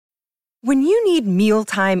When you need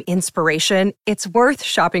mealtime inspiration, it's worth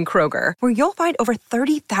shopping Kroger, where you'll find over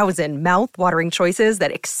 30,000 mouth-watering choices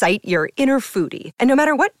that excite your inner foodie. And no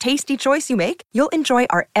matter what tasty choice you make, you'll enjoy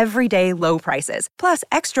our everyday low prices, plus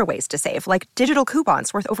extra ways to save, like digital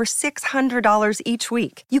coupons worth over $600 each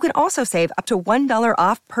week. You can also save up to $1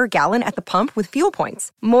 off per gallon at the pump with fuel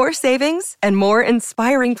points. More savings and more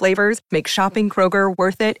inspiring flavors make shopping Kroger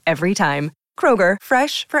worth it every time. Kroger,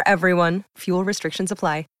 fresh for everyone. Fuel restrictions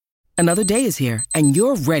apply. Another day is here, and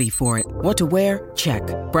you're ready for it. What to wear? Check.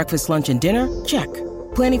 Breakfast, lunch, and dinner? Check.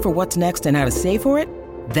 Planning for what's next and how to save for it?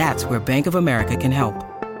 That's where Bank of America can help.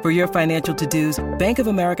 For your financial to-dos, Bank of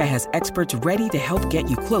America has experts ready to help get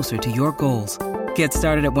you closer to your goals. Get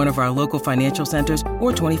started at one of our local financial centers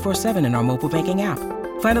or 24/7 in our mobile banking app.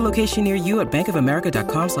 Find a location near you at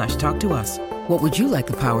bankofamerica.com/talktous. What would you like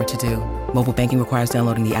the power to do? Mobile banking requires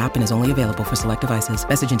downloading the app and is only available for select devices.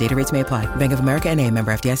 Message and data rates may apply. Bank of America N.A.,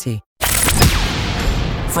 member FDIC.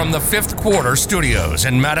 From the Fifth Quarter Studios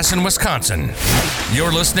in Madison, Wisconsin,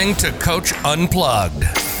 you're listening to Coach Unplugged.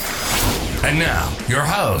 And now, your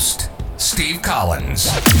host, Steve Collins.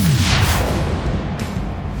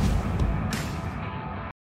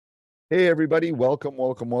 Hey, everybody. Welcome.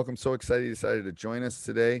 So excited you decided to join us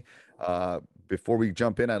today. Before we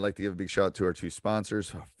jump in, I'd like to give a big shout out to our two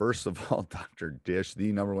sponsors. First of all, Dr. Dish,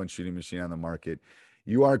 the #1 shooting machine on the market.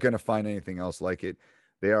 You aren't going to find anything else like it.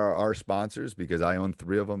 They are our sponsors because I own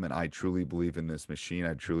 3 of them, and I truly believe in this machine.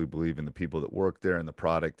 I truly believe in the people that work there and the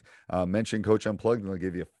product. Mention Coach Unplugged, and they'll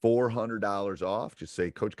give you $400 off. Just say,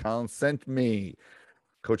 Coach Collins sent me.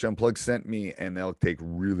 Coach Unplugged sent me, and they'll take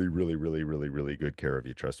really good care of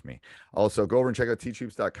you. Trust me. Also, go over and check out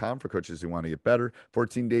teachhoops.com for coaches who want to get better.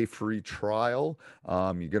 14-day free trial.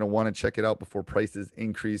 You're going to want to check it out before prices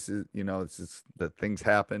increases. You know, it's just that things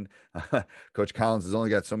happen. Coach Collins has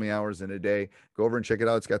only got so many hours in a day. Go over and check it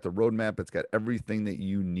out. It's got the roadmap. It's got everything that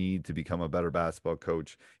you need to become a better basketball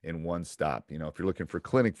coach in one stop. You know, if you're looking for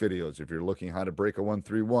clinic videos, if you're looking how to break a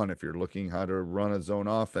 1-3-1, if you're looking how to run a zone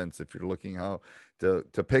offense, if you're looking how to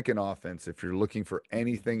pick an offense, if you're looking for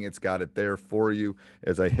anything, it's got it there for you.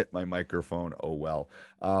 As I hit my microphone, oh well.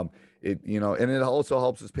 And it also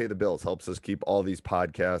helps us pay the bills, helps us keep all these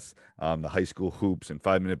podcasts, the high school hoops and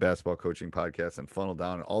 5-minute basketball coaching podcasts and Funnel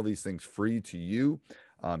Down and all these things free to you.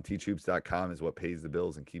 Teachhoops.com is what pays the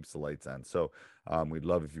bills and keeps the lights on. So we'd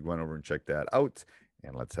love if you went over and check that out.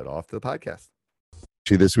 And let's head off to the podcast.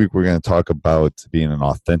 This week we're going to talk about being an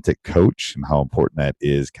authentic coach and how important that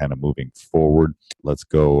is kind of moving forward. Let's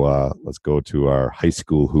go to our high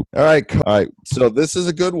school hoop. All right. So this is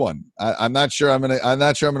a good one. I'm not sure I'm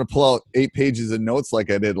gonna pull out 8 pages of notes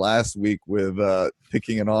like I did last week with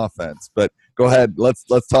picking an offense. But go ahead. Let's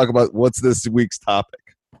talk about what's this week's topic.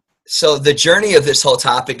 So the journey of this whole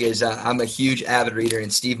topic is I'm a huge avid reader,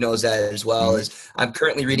 and Steve knows that as well. As I'm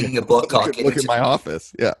currently reading a book called Look at my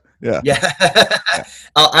office. Yeah.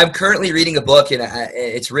 I'm currently reading a book, and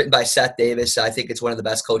it's written by Seth Davis. I think it's one of the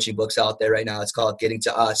best coaching books out there right now. It's called Getting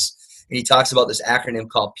to Us, and he talks about this acronym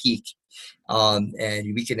called PEAK. And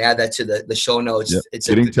we can add that to the show notes. Yep. It's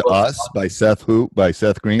Getting to Us by Seth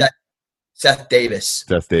Green. Seth Davis.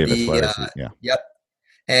 Yep.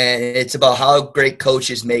 And it's about how great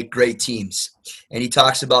coaches make great teams. And he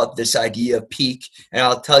talks about this idea of PEAK. And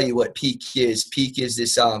I'll tell you what PEAK is. PEAK is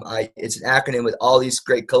this it's an acronym with all these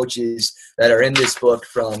great coaches that are in this book,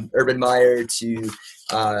 from Urban Meyer to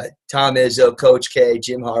Tom Izzo, Coach K,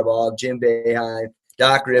 Jim Harbaugh, Jim Boeheim,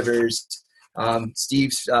 Doc Rivers,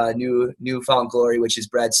 Steve's newfound glory, which is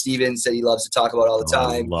Brad Stevens, that he loves to talk about all the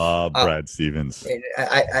time. I love Brad Stevens. And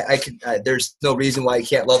there's no reason why you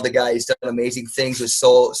can't love the guy. He's done amazing things with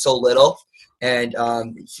so little. And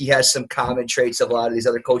he has some common traits of a lot of these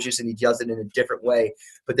other coaches, and he does it in a different way.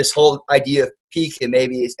 But this whole idea of PEAK, and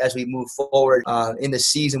maybe as we move forward in the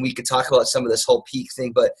season, we could talk about some of this whole PEAK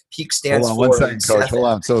thing. But PEAK stands for. Hold on 1 second, Coach. Hold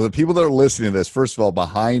on. So the people that are listening to this, first of all,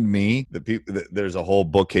 behind me, there's a whole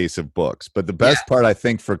bookcase of books. But the best part, I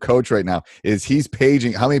think, for Coach right now is he's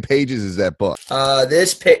paging. How many pages is that book?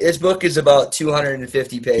 This book is about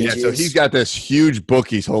 250 pages. Yeah, so he's got this huge book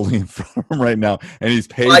he's holding in front of him right now, and he's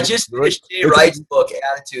paging. I just finished Jay Wright's book,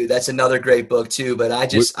 Attitude. That's another great book too. But I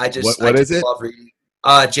just love reading.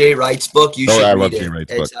 Jay Wright's book. You should read it. Jay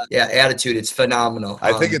Wright's book. Attitude. It's phenomenal.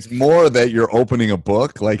 I think it's more that you're opening a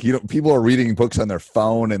book. Like, people are reading books on their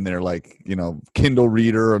phone, and they're like, Kindle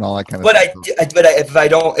reader and all that kind of stuff. But if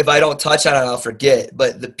I don't touch on it, I'll forget.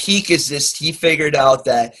 But the PEAK is this. He figured out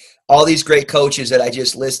that all these great coaches that I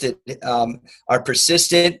just listed are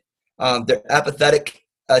persistent. They're apathetic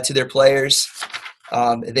to their players.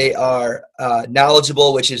 They are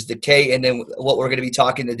knowledgeable, which is the K. And then what we're going to be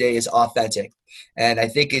talking today is authentic. And I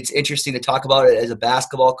think it's interesting to talk about it as a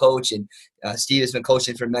basketball coach. And Steve has been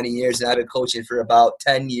coaching for many years, and I've been coaching for about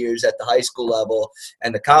 10 years at the high school level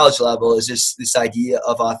and the college level. Is this idea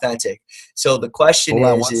of authentic. So the question is –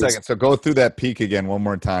 hold on 1 second. So go through that peak again one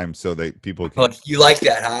more time so that people can – oh, you like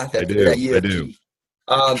that, huh? I do.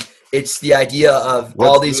 It's the idea of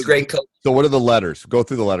all these great coaches. So what are the letters? Go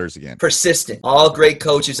through the letters again. Persistent. All great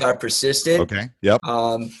coaches are persistent. Okay. Yep.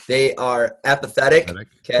 They are apathetic.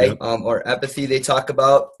 Okay. Yep. Or empathy they talk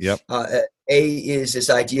about. Yep. A is this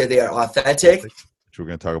idea they are authentic. Which we're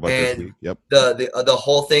going to talk about this week. Yep. The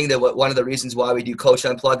whole thing that one of the reasons why we do Coach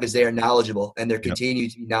Unplugged is they are knowledgeable and they're continuing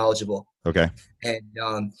to be knowledgeable. Okay.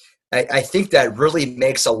 And I think that really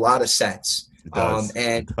makes a lot of sense. It does.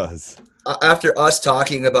 It does. After us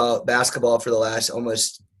talking about basketball for the last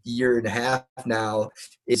almost year and a half now,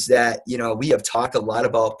 is that, we have talked a lot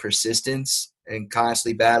about persistence and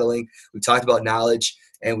constantly battling. We've talked about knowledge,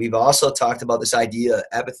 and we've also talked about this idea of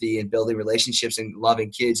empathy and building relationships and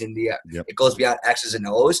loving kids. And it goes beyond X's and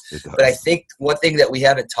O's. But I think one thing that we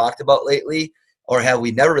haven't talked about lately, or have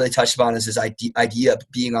we never really touched upon, is this idea of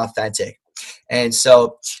being authentic. And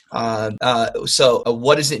so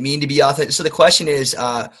what does it mean to be authentic? So the question is,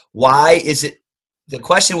 why is it? The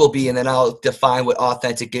question will be, and then I'll define what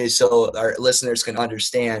authentic is so our listeners can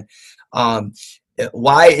understand.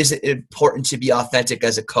 Why is it important to be authentic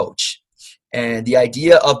as a coach? And the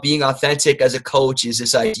idea of being authentic as a coach is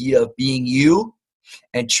this idea of being you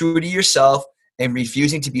and true to yourself and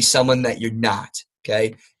refusing to be someone that you're not.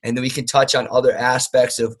 Okay. And then we can touch on other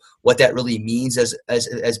aspects of what that really means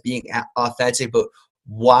as being authentic. But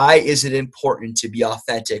why is it important to be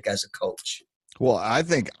authentic as a coach? Well, I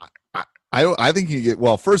think you get,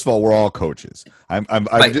 well, first of all, we're all coaches. I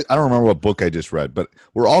don't remember what book I just read, but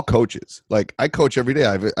we're all coaches. Like, I coach every day.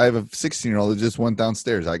 I have a 16-year-old that just went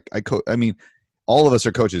downstairs. I mean, all of us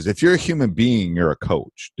are coaches. If you're a human being, you're a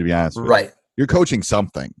coach, to be honest with you. You're coaching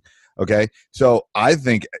something. Okay. So I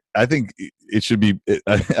think it should be,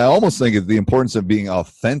 I almost think it's the importance of being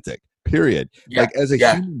authentic, period. Yeah. Like, as a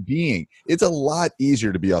human being, it's a lot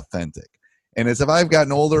easier to be authentic. And as if I've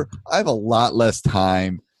gotten older, I have a lot less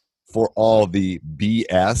time for all the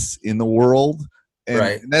BS in the world.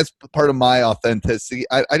 And that's part of my authenticity.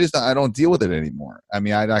 I don't deal with it anymore. I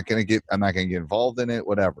mean, I'm not going to get involved in it,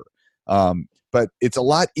 whatever. But it's a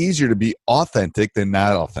lot easier to be authentic than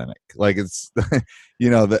not authentic. Like, it's, but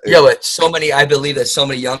I believe that so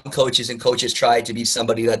many young coaches and coaches try to be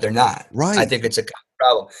somebody that they're not. Right. I think it's a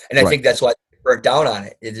problem. And I think that's why they work down on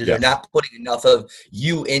it. They're not putting enough of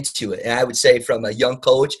you into it. And I would say, from a young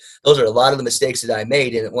coach, those are a lot of the mistakes that I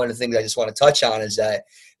made. And one of the things I just want to touch on is that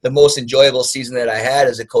the most enjoyable season that I had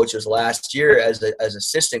as a coach was last year as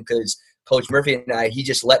assistant, because Coach Murphy and he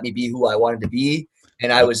just let me be who I wanted to be.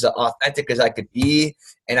 And I was authentic as I could be.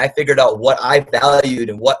 And I figured out what I valued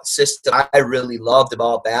and what system I really loved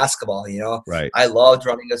about basketball, Right. I loved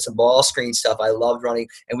running some ball screen stuff. I loved running.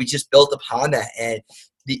 And we just built upon that. And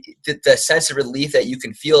the sense of relief that you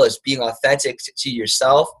can feel as being authentic to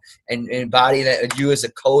yourself and embodying that you as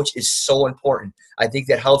a coach is so important. I think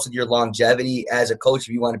that helps with your longevity as a coach if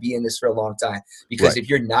you want to be in this for a long time. Because if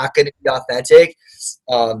you're not going to be authentic,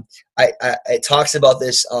 it talks about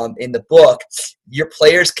this in the book. Your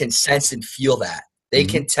players can sense and feel that. They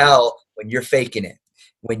can tell when you're faking it,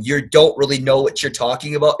 when you don't really know what you're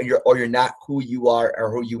talking about, or you're not who you are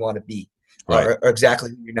or who you want to be, or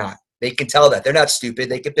exactly who you're not. They can tell that. They're not stupid.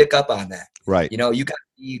 They can pick up on that. Right. You got to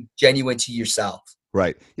be genuine to yourself.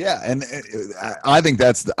 Right. Yeah. And I think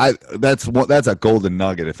that's a golden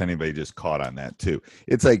nugget if anybody just caught on that too.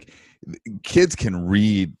 It's like, kids can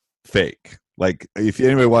read fake. Like, if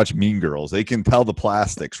anybody watch Mean Girls, they can tell the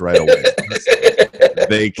plastics right away.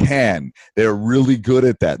 They can. They're really good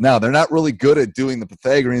at that. Now, they're not really good at doing the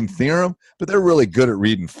Pythagorean theorem, but they're really good at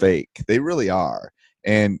reading fake. They really are.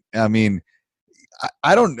 And I mean,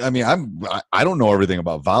 I don't know everything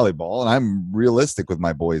about volleyball, and I'm realistic with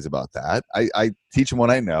my boys about that. I teach them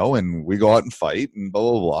what I know, and we go out and fight and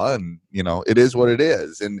blah, blah, blah. And, it is what it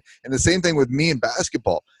is. And the same thing with me in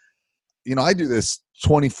basketball. I do this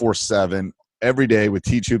 24/7 every day with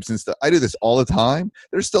teach hoops and stuff. I do this all the time.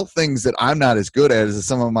 There's still things that I'm not as good at as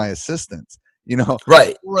some of my assistants.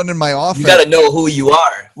 Right. Running my offense. You got to know who you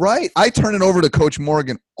are. Right. I turn it over to Coach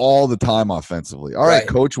Morgan all the time offensively. All right,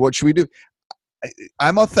 Coach, what should we do?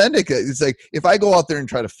 I'm authentic. It's like, if I go out there and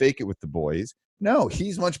try to fake it with the boys, no,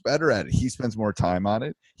 he's much better at it. He spends more time on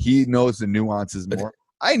it. He knows the nuances more.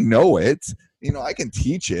 I know it. I can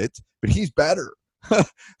teach it, but he's better.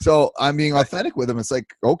 So I'm being authentic with them. It's like,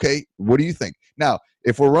 okay, what do you think? Now,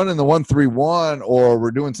 if we're running the 1-3-1 or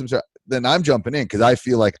we're doing some stuff, then I'm jumping in because I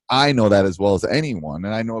feel like I know that as well as anyone,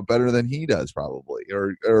 and I know it better than he does probably,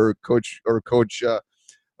 or Coach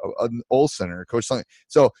Olsen or Coach something.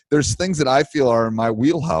 So there's things that I feel are in my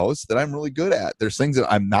wheelhouse that I'm really good at. There's things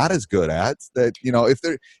that I'm not as good at that,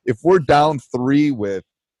 if we're down 3 with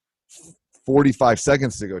 45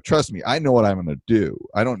 seconds to go, trust me, I know what I'm going to do.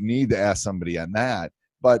 I don't need to ask somebody on that.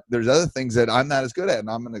 But there's other things that I'm not as good at, and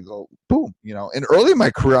I'm going to go, boom, And early in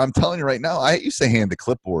my career, I'm telling you right now, I used to hand the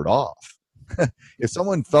clipboard off. If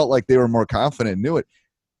someone felt like they were more confident and knew it,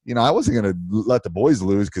 I wasn't going to let the boys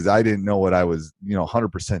lose because I didn't know what I was,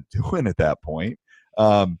 100% doing at that point.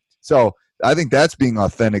 So I think that's being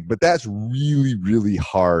authentic, but that's really, really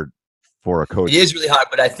hard for a coach. It is really hard,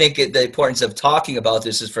 but I think the importance of talking about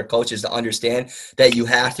this is for coaches to understand that you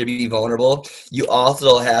have to be vulnerable. You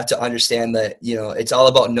also have to understand that, it's all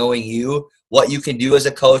about knowing you, what you can do as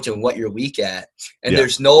a coach and what you're weak at. And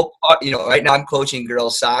there's no, right now I'm coaching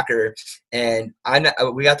girls soccer and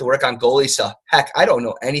we have to work on goalie stuff. Heck, I don't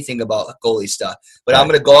know anything about goalie stuff, but I'm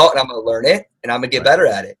going to go out and I'm going to learn it and I'm going to get better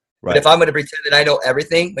at it. Right. But if I'm going to pretend that I know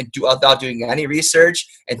everything without doing any research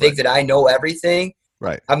and think that I know everything,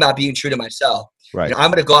 right, I'm not being true to myself. Right.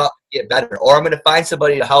 I'm going to go out and get better, or I'm going to find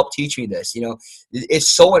somebody to help teach me this. It's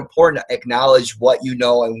so important to acknowledge what you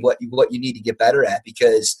know and what you need to get better at,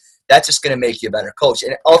 because that's just going to make you a better coach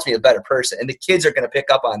and ultimately a better person. And the kids are going to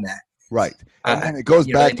pick up on that. Right. And it goes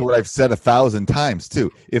back to what I've said 1,000 times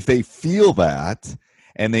too. If they feel that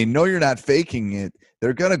and they know you're not faking it,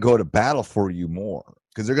 they're going to go to battle for you more,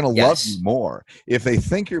 because they're going to love you more. If they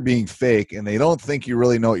think you're being fake and they don't think you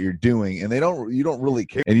really know what you're doing, and you don't really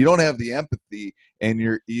care, and you don't have the empathy, and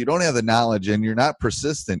you don't have the knowledge, and you're not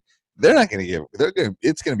persistent, they're not going to give.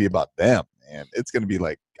 It's going to be about them, man. It's going to be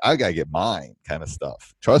like, I got to get mine kind of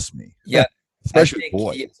stuff. Trust me. Yeah. Especially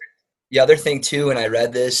boys. The other thing too, and I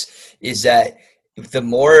read this, is that the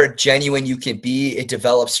more genuine you can be, it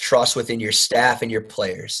develops trust within your staff and your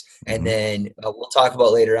players. And then we'll talk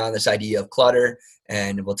about later on this idea of clutter,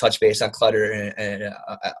 and we'll touch base on clutter in an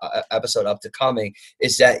episode up to coming,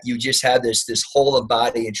 is that you just have this whole of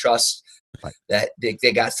body and trust that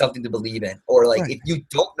they got something to believe in. Or if you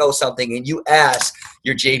don't know something and you ask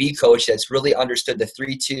your JV coach that's really understood the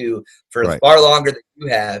 3-2 for far longer than you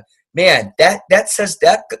have, man, that says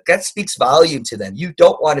that speaks volume to them. You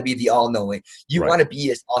don't want to be the all-knowing. You want to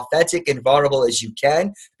be as authentic and vulnerable as you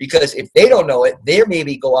can, because if they don't know it, they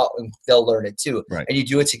maybe go out and they'll learn it too. Right. And you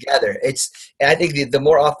do it together. And I think the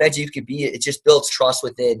more authentic you can be, it just builds trust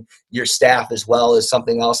within your staff, as well as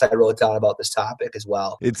something else I wrote down about this topic as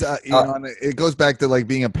well. It's and it goes back to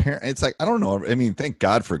being a parent. It's like, I don't know. I mean, thank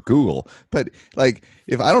God for Google, but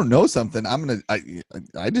if I don't know something, I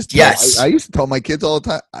used to tell my kids all the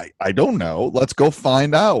time, I don't know. Let's go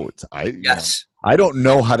find out. I don't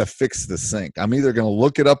know how to fix the sink. I'm either going to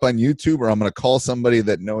look it up on YouTube or I'm going to call somebody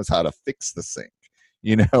that knows how to fix the sink.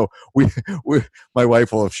 My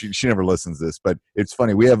wife will, she never listens to this, but it's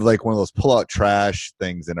funny. We have one of those pull out trash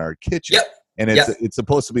things in our kitchen, and it's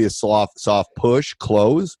supposed to be a soft push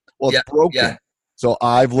close. Well, it's broken. Yeah. So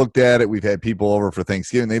I've looked at it. We've had people over for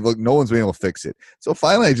Thanksgiving. No one's been able to fix it. So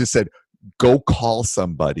finally I just said, go call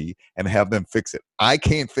somebody and have them fix it. I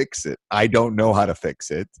can't fix it. I don't know how to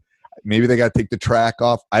fix it. Maybe they got to take the track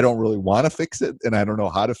off. I don't really want to fix it, and I don't know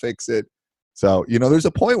how to fix it. So, there's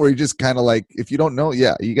a point where you just kind of if you don't know,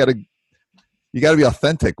 you got to be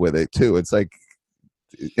authentic with it too. It's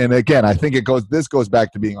and again, I think this goes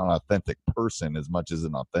back to being an authentic person as much as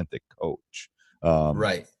an authentic coach.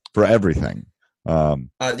 Right. For everything. The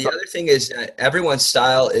other thing is everyone's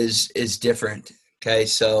style is different. Okay.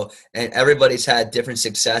 So, and everybody's had different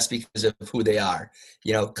success because of who they are.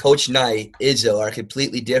 Coach Knight, Izzo are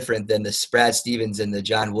completely different than the Brad Stevens and the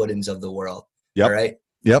John Woodens of the world. Yep. All right.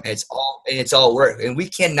 Yep. And it's all work, and we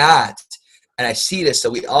cannot. And I see this.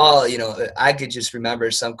 So we all, I could just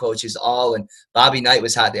remember some coaches when Bobby Knight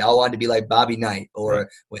was hot, they all wanted to be like Bobby Knight, or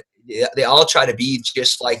they all try to be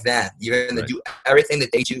just like them. You're going to do everything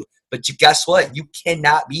that they do. But guess what? You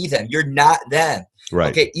cannot be them. You're not them.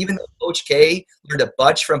 Right. Okay. Even though Coach K learned a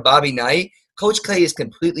bunch from Bobby Knight, Coach K is a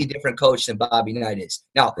completely different coach than Bobby Knight is.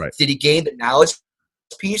 Now, did he gain the knowledge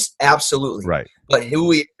piece? Absolutely. Right. But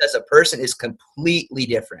who he is as a person is completely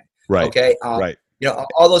different. Right. Okay. Right.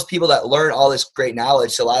 all those people that learn all this great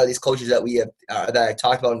knowledge. So a lot of these coaches that we have that I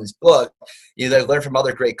talked about in this book, they learn from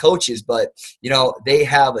other great coaches, but they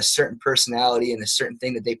have a certain personality and a certain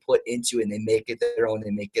thing that they put into it, and they make it their own.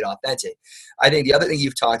 They make it authentic. I think the other thing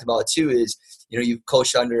you've talked about too is you've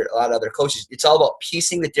coached under a lot of other coaches. It's all about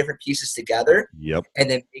piecing the different pieces together. Yep. And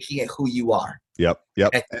then making it who you are. Yep.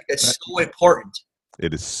 And I think it's so important.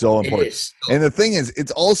 It is so important. And the thing is,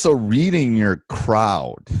 it's also reading your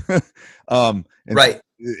crowd. Right.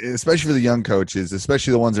 Especially for the young coaches,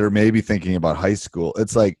 especially the ones that are maybe thinking about high school.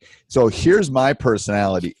 It's like, so here's my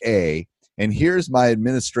personality A, and here's my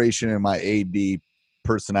administration and my AD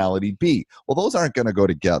personality B. Well, those aren't going to go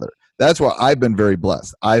together. That's why I've been very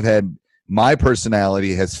blessed. I've had my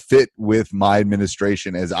personality has fit with my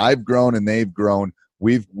administration as I've grown and they've grown.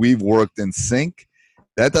 We've worked in sync.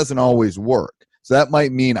 That doesn't always work. So that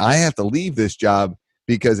might mean I have to leave this job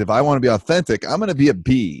because if I want to be authentic, I'm going to be a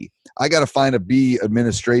B. I got to find a B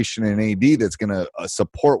administration and AD that's going to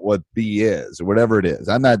support what B is or whatever it is.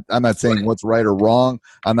 I'm not saying what's right or wrong.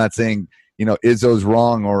 I'm not saying, Izzo's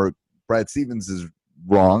wrong or Brad Stevens is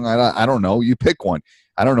wrong. I don't know. You pick one.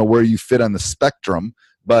 I don't know where you fit on the spectrum,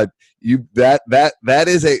 but that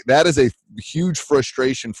is a huge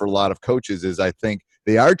frustration for a lot of coaches is I think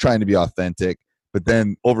they are trying to be authentic, but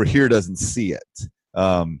then over here doesn't see it.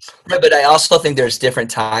 Right, but I also think there's different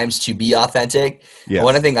times to be authentic. Yes.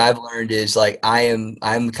 One thing I've learned is like I'm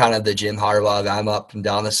kind of the Jim Harbaugh. I'm up and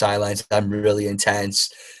down the sidelines. I'm really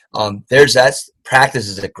intense. Practice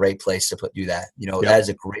is a great place to do that. That is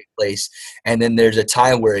a great place. And then there's a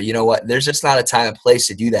time where there's just not a time and place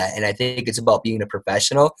to do that. And I think it's about being a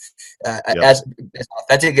professional, as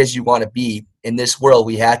authentic as you want to be in this world.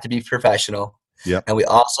 We have to be professional. Yep. And we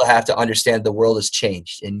also have to understand the world has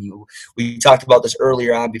changed. And we talked about this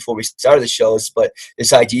earlier on before we started the shows, but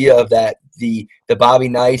this idea of that the Bobby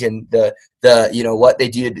Knight and the what they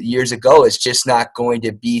did years ago is just not going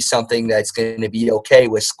to be something that's going to be okay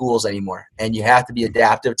with schools anymore. And you have to be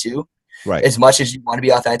adaptive too. Right. As much as you want to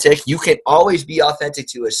be authentic, you can always be authentic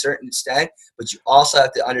to a certain extent, but you also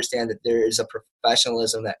have to understand that there is a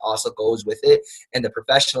professionalism that also goes with it, and the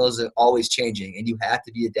professionalism is always changing, and you have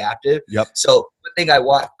to be adaptive. Yep. So one thing I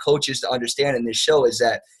want coaches to understand in this show is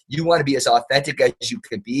that you want to be as authentic as you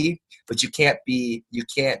could be, but you got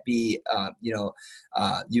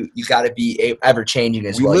to be ever changing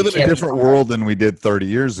as well. We live in a different world than we did 30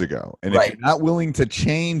 years ago. And if you're not willing to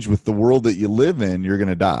change with the world that you live in, you're going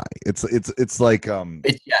to die. It's like,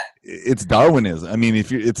 it's Darwinism. I mean,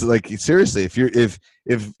 it's like, seriously, if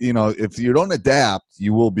you don't adapt,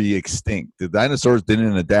 you will be extinct. The dinosaurs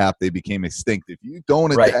didn't adapt. They became extinct. If you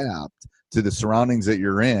don't adapt to the surroundings that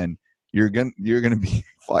you're in, you're going to be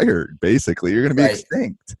fired. Basically, you're going to be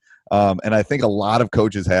extinct. And I think a lot of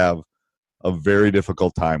coaches have a very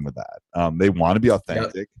difficult time with that. They want to be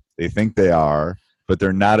authentic. Yep. They think they are, but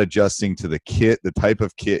they're not adjusting to the type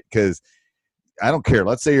of kit. Because I don't care.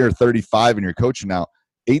 Let's say you're 35 and you're coaching now.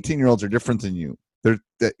 18-year-olds are different than you. They're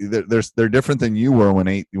different than you were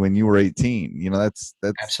when you were 18. That's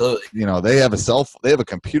absolutely. They have a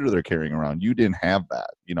computer they're carrying around. You didn't have that,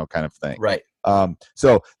 kind of thing. Right.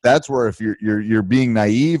 So that's where if you're being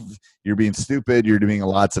naive, you're being stupid, you're doing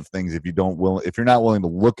lots of things if you're not willing to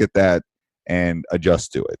look at that and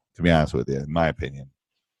adjust to it, to be honest with you, in my opinion.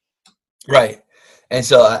 Right. And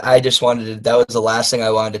so I just that was the last thing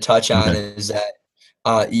I wanted to touch on is that,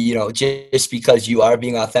 just because you are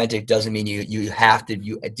being authentic doesn't mean you have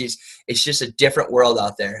to, it's just a different world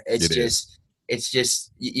out there. It's just,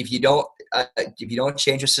 if you don't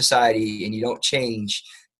change with society and you don't change,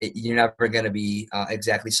 you're never going to be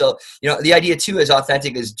exactly. So, the idea too is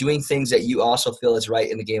authentic is doing things that you also feel is right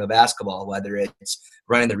in the game of basketball, whether it's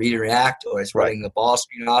running the read and react or it's running the ball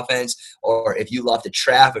screen offense, or if you love to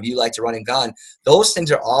trap, if you like to run and gun, those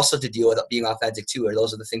things are also to deal with being authentic too, or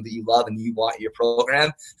those are the things that you love and you want in your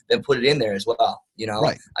program, then put it in there as well.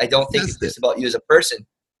 I don't think it's just about you as a person.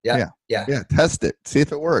 Yeah. Test it. See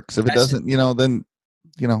if it works. If it doesn't, then,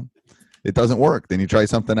 it doesn't work. Then you try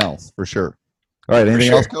something else for sure. All right.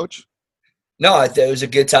 Anything else, Coach? No, it was a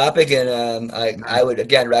good topic, and I would,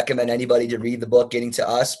 again, recommend anybody to read the book Getting to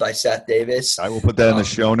Us by Seth Davis. I will put that in the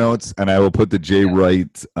show notes, and I will put the Jay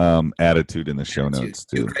Wright attitude in the show notes,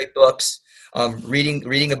 too. Two great books.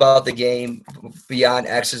 Reading about the game beyond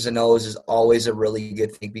X's and O's is always a really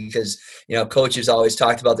good thing because, coaches always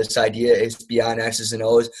talked about this idea is beyond X's and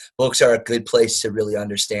O's. Books are a good place to really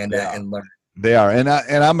understand that and learn. They are, and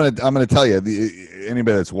I'm gonna tell you,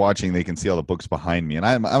 anybody that's watching, they can see all the books behind me, and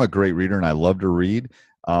I'm a great reader, and I love to read.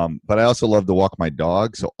 But I also love to walk my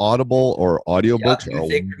dog. So Audible or audiobooks are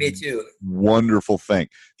for me too. Wonderful thing.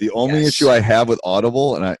 The only issue I have with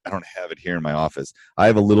Audible, and I don't have it here in my office, I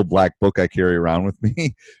have a little black book I carry around with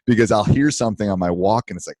me because I'll hear something on my walk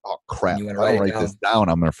and it's like, oh crap, if I don't write this down,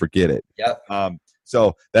 I'm going to forget it. Yep.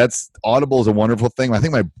 So Audible is a wonderful thing. I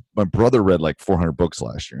think my brother read like 400 books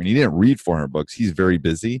last year, and he didn't read 400 books. He's very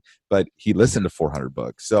busy, but he listened to 400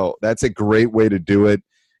 books. So that's a great way to do it.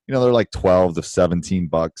 You know, they're like 12 to 17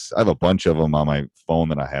 bucks. I have a bunch of them on my phone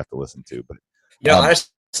that I have to listen to. But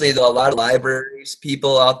honestly, though, a lot of libraries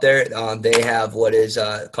people out there, they have what is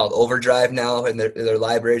called Overdrive now in their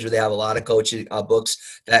libraries, where they have a lot of coaching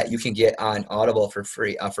books that you can get on Audible for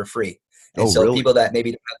free. And really? People that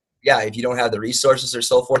maybe if you don't have the resources or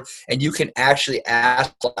so forth, and you can actually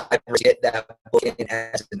ask libraries to get that book in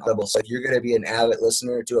as an Audible. So if you're going to be an avid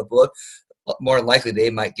listener to a book, more than likely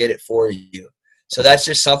they might get it for you. So that's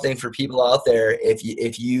just something for people out there.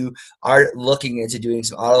 If you are looking into doing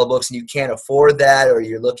some audiobooks and you can't afford that, or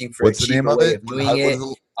you're looking for a cheaper way of doing it,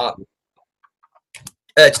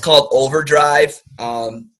 it's called Overdrive.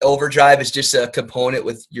 Overdrive is just a component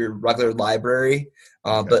with your regular library.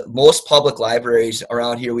 But most public libraries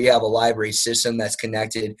around here, we have a library system that's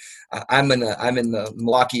connected. I'm in the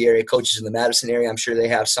Milwaukee area, coaches in the Madison area. I'm sure they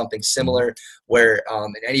have something similar where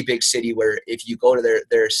in any big city, where if you go to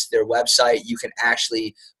their website, you can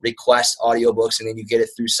actually request audiobooks, and then you get it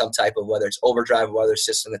through some type of, whether it's Overdrive or other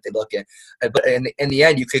system that they look at. But in the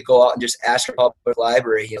end, you could go out and just ask your public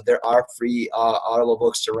library. You know, there are free Audible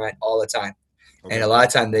books to rent all the time. Okay. And a lot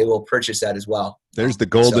of time they will purchase that as well. There's the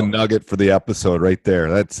golden nugget for the episode right there.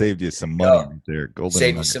 That saved you some money right there. Golden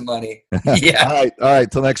saved nugget. You some money. Yeah. All right.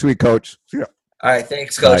 Till next week, Coach. See ya. All right.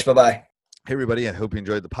 Thanks, Coach. Bye-bye. Hey, everybody. I hope you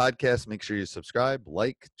enjoyed the podcast. Make sure you subscribe,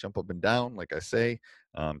 like, jump up and down, like I say.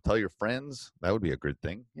 Tell your friends. That would be a good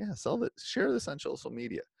thing. Yeah, share this on social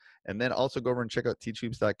media. And then also go over and check out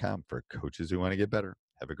teachhoops.com for coaches who want to get better.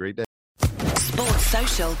 Have a great day. Sports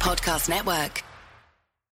Social Podcast Network.